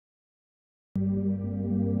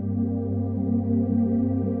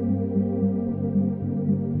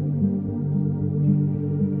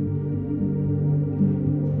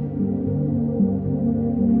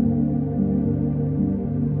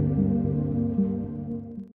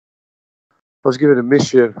was given a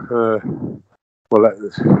mission. Well,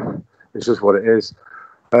 it's just what it is.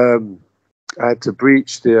 I had to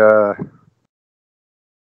breach the.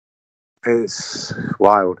 It's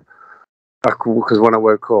wild. Because when I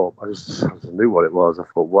woke up, I just knew what it was. I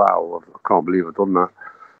thought, wow, I can't believe I've done that.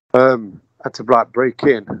 I had to like break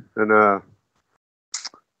in and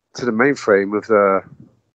to the mainframe of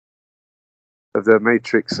the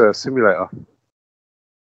Matrix simulator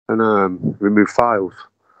and remove files.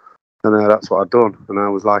 And that's what I'd done. And I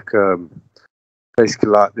was like, basically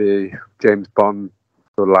like the James Bond,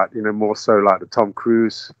 or like, you know, more so like the Tom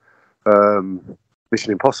Cruise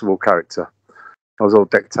Mission Impossible character. I was all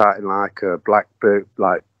decked out in like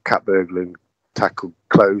like cat burgling tackle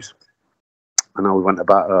clothes, and I went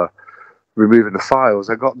about removing the files.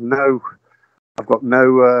 I've got no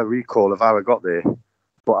recall of how I got there,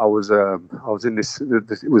 but I was in this.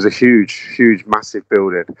 It was a huge, massive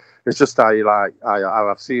building. It's just how you like.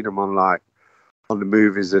 I've seen them on the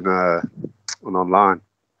movies and online,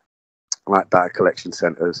 like data collection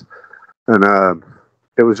centers, and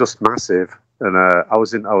it was just massive. And I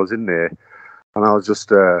was in there. And I was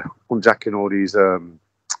just unjacking all these,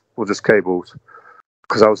 just cables,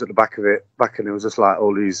 because I was at the back of it, and it was just like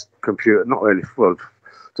all these not really, well,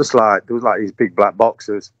 just like, there was like these big black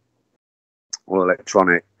boxes, all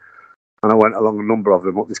electronic, and I went along a number of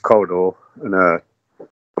them up this corridor, and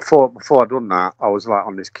before I'd done that, I was like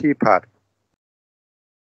on this keypad,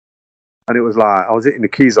 and it was like, I was hitting the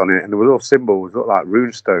keys on it, and there was all symbols, looked like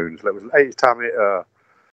rune stones. It was each time it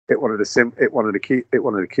hit one of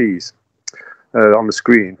the keys. On the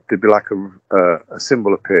screen, there'd be like a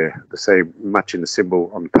symbol appear, the same matching the symbol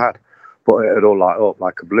on the pad, but it had all light up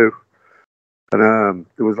like a blue. And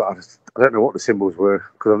it was like, I don't know what the symbols were,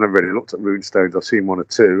 because I've never really looked at runestones. I've seen one or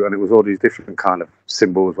two, and it was all these different kind of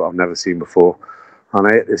symbols that I've never seen before. And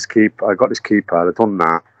I got this keypad, I'd done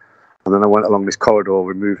that, and then I went along this corridor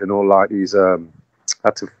removing all like these. I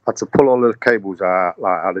had to pull all the cables out,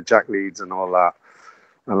 like out of jack leads and all that,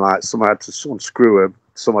 and like some I had to unscrew them.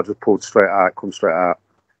 Some I just pulled come straight out,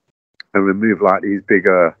 and remove like these big,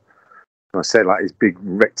 I say like these big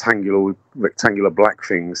rectangular black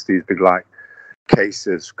things, these big like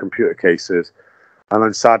cases, computer cases, and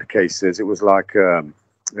inside the cases it was like, I'm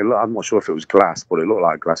not sure if it was glass, but it looked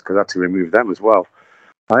like glass because I had to remove them as well.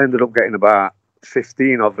 I ended up getting about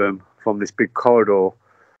 15 of them from this big corridor,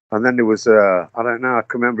 and then there was I don't know, I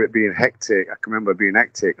can remember it being hectic.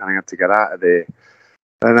 And I had to get out of there.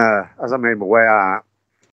 And as I made my way out,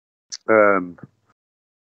 there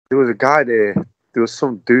was a guy there. There was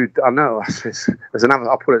some dude. I know. There's an.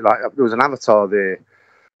 I'll put it like, there was an avatar there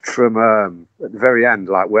from at the very end,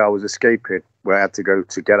 like where I was escaping, where I had to go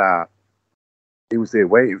to get out. He was there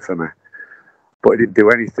waiting for me, but he didn't do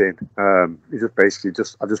anything. He just basically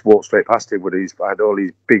I just walked straight past him with these. I had all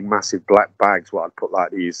these big, massive black bags. What I'd put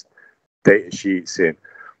like these data sheets in,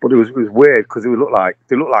 but it was weird because they looked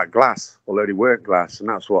like glass, although they weren't glass, and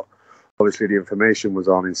that's what. Obviously, the information was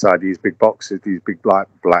on inside these big boxes, these big black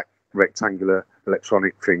rectangular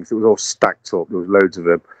electronic things. It was all stacked up. There was loads of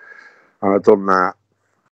them. And I'd done that.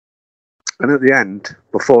 And at the end,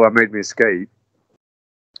 before I made my escape,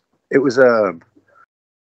 it was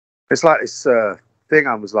it's like this thing.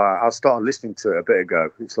 I started listening to it a bit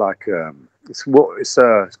ago. It's like it's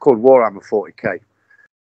called Warhammer 40k.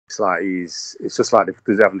 It's like it's just like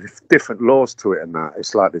there's different laws to it and that.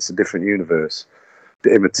 It's like it's a different universe.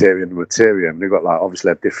 The Immaterium and Materium, they've got like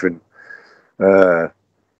obviously a different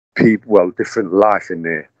different life in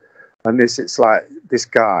there. And it's like this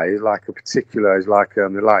guy is like a particular, is like they're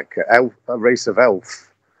like a race of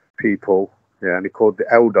elf people, yeah, and they're called the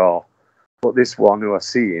Eldar. But this one who I've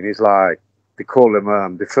seen is like, they call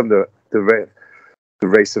them they're from the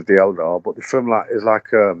race of the Eldar, but they're from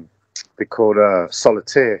they're called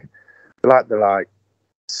Solitaire. They're like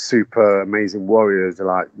super amazing warriors. They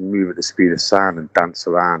like move at the speed of sound and dance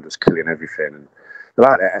around, just killing everything. And they're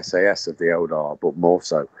like the SAS of the Eldar, but more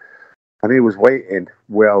so. And he was waiting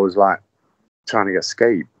where I was like trying to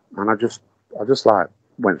escape, and I just like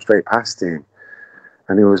went straight past him.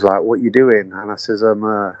 And he was like, "What you doing?" And I says,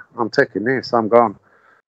 "I'm taking this. I'm gone."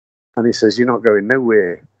 And he says, "You're not going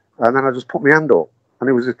nowhere." And then I just put my hand up, and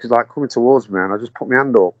it was just like coming towards me, and I just put my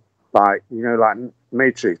hand up, like, you know, like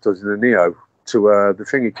Matrix does in the Neo, to the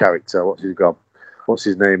thingy character. What's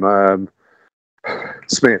his name?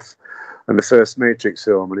 Smith, and the first Matrix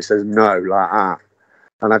film. And he says, "No," like that.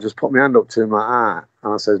 And I just put my hand up to him like that,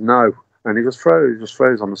 and I says, "No," and he just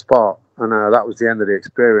froze on the spot. And that was the end of the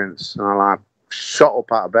experience. And I like shot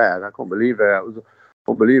up out of bed. I couldn't believe it. It was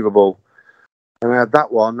unbelievable. And I had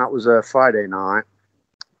that one. That was a Thursday night.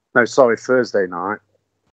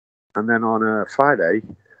 And then on a Friday,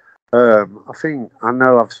 I think I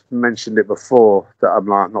know I've mentioned it before that I'm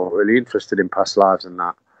like not really interested in past lives and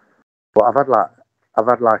that, but I've had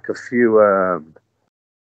like a few of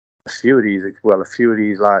these. Well, a few of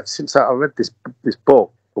these like since I read this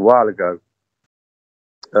book a while ago,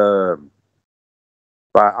 about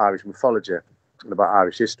Irish mythology and about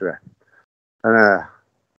Irish history, and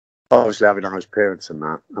obviously having Irish parents and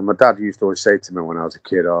that. And my dad used to always say to me when I was a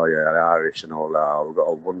kid, "Oh yeah, the Irish and all that. Oh, we've got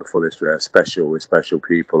a wonderful history, special with special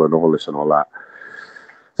people and all this and all that."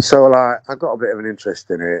 So like, I got a bit of an interest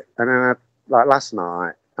in it, and then like last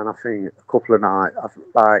night, and I think a couple of nights,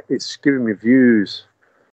 like it's giving me views,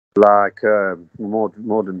 like more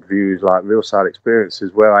modern views, like real side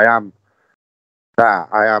experiences where I am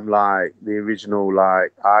like the original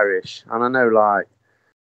like Irish, and I know like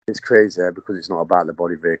it's crazy because it's not about the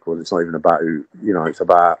body vehicles, it's not even about who, you know, it's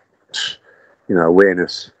about, you know,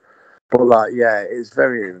 awareness. But like, yeah, it's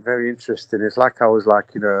very, very interesting. It's like I was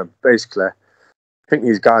like, you know, basically, I think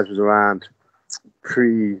these guys was around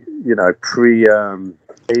pre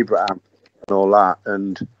Abraham and all that,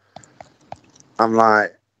 and I'm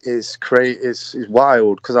like, it's crazy, it's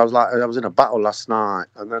wild because I was in a battle last night,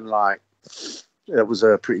 and then like it was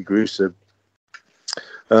pretty gruesome.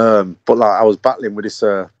 But like I was battling with this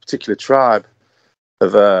particular tribe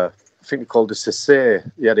of I think they called the Seee.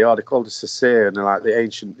 Yeah, they called the Seee, and they're like the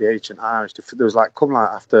ancient Irish. There was like come like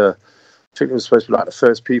after, I think it was supposed to be like the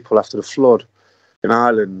first people after the flood in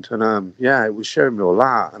Ireland, and yeah, it was showing me all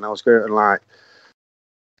that, and I was going and like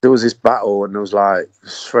there was this battle, and there was like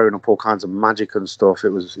throwing up all kinds of magic and stuff. It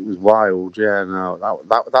was wild. Yeah, no,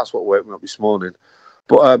 that's what woke me up this morning.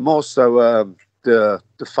 But more so the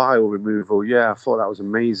file removal. Yeah, I thought that was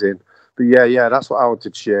amazing. But yeah, that's what I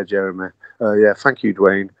wanted to share, Jeremy. Yeah, thank you,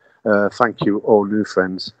 Dwayne. Thank you, all new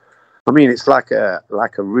friends. I mean, it's like a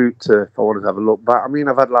route to if I wanted to have a look back. I mean,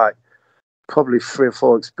 I've had like probably 3 or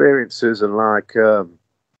 4 experiences and like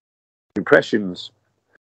impressions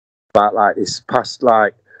about like this past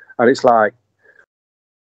like, and it's like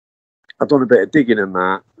I've done a bit of digging in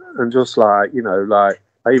that, and just like, you know, like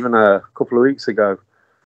even a couple of weeks ago,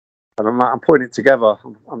 and I'm putting it together.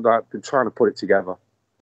 I'm like been trying to put it together.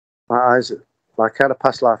 I had a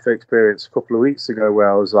past life experience a couple of weeks ago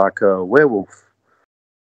where I was like a werewolf.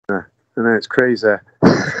 Yeah, and then it's crazy.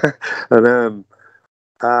 And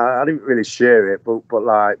I didn't really share it, but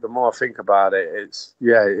like the more I think about it, it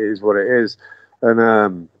is what it is.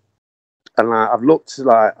 And like I looked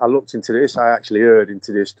into this. I actually heard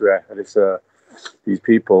into this and it's these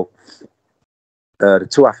people, the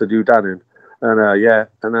two after DUANU, and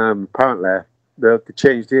apparently they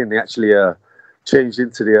changed in. They actually changed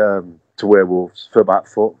into the to werewolves for about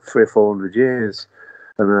 300 or 400 years,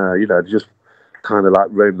 and you know, just kind of like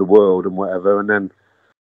roamed the world and whatever, and then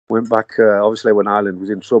went back. Obviously, when Ireland was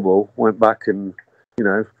in trouble, went back and, you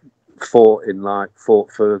know, fought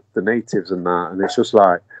for the natives and that. And it's just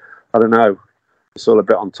like, I don't know, it's all a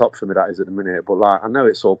bit on top for me, that is, at the minute. But like, I know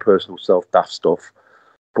it's all personal self-daft stuff.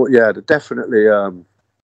 But yeah, definitely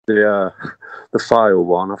the file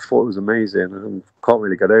one, I thought it was amazing, and can't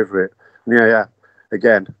really get over it. And yeah.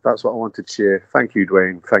 Again, that's what I wanted to share. Thank you,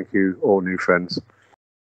 Dwayne. Thank you, all new friends.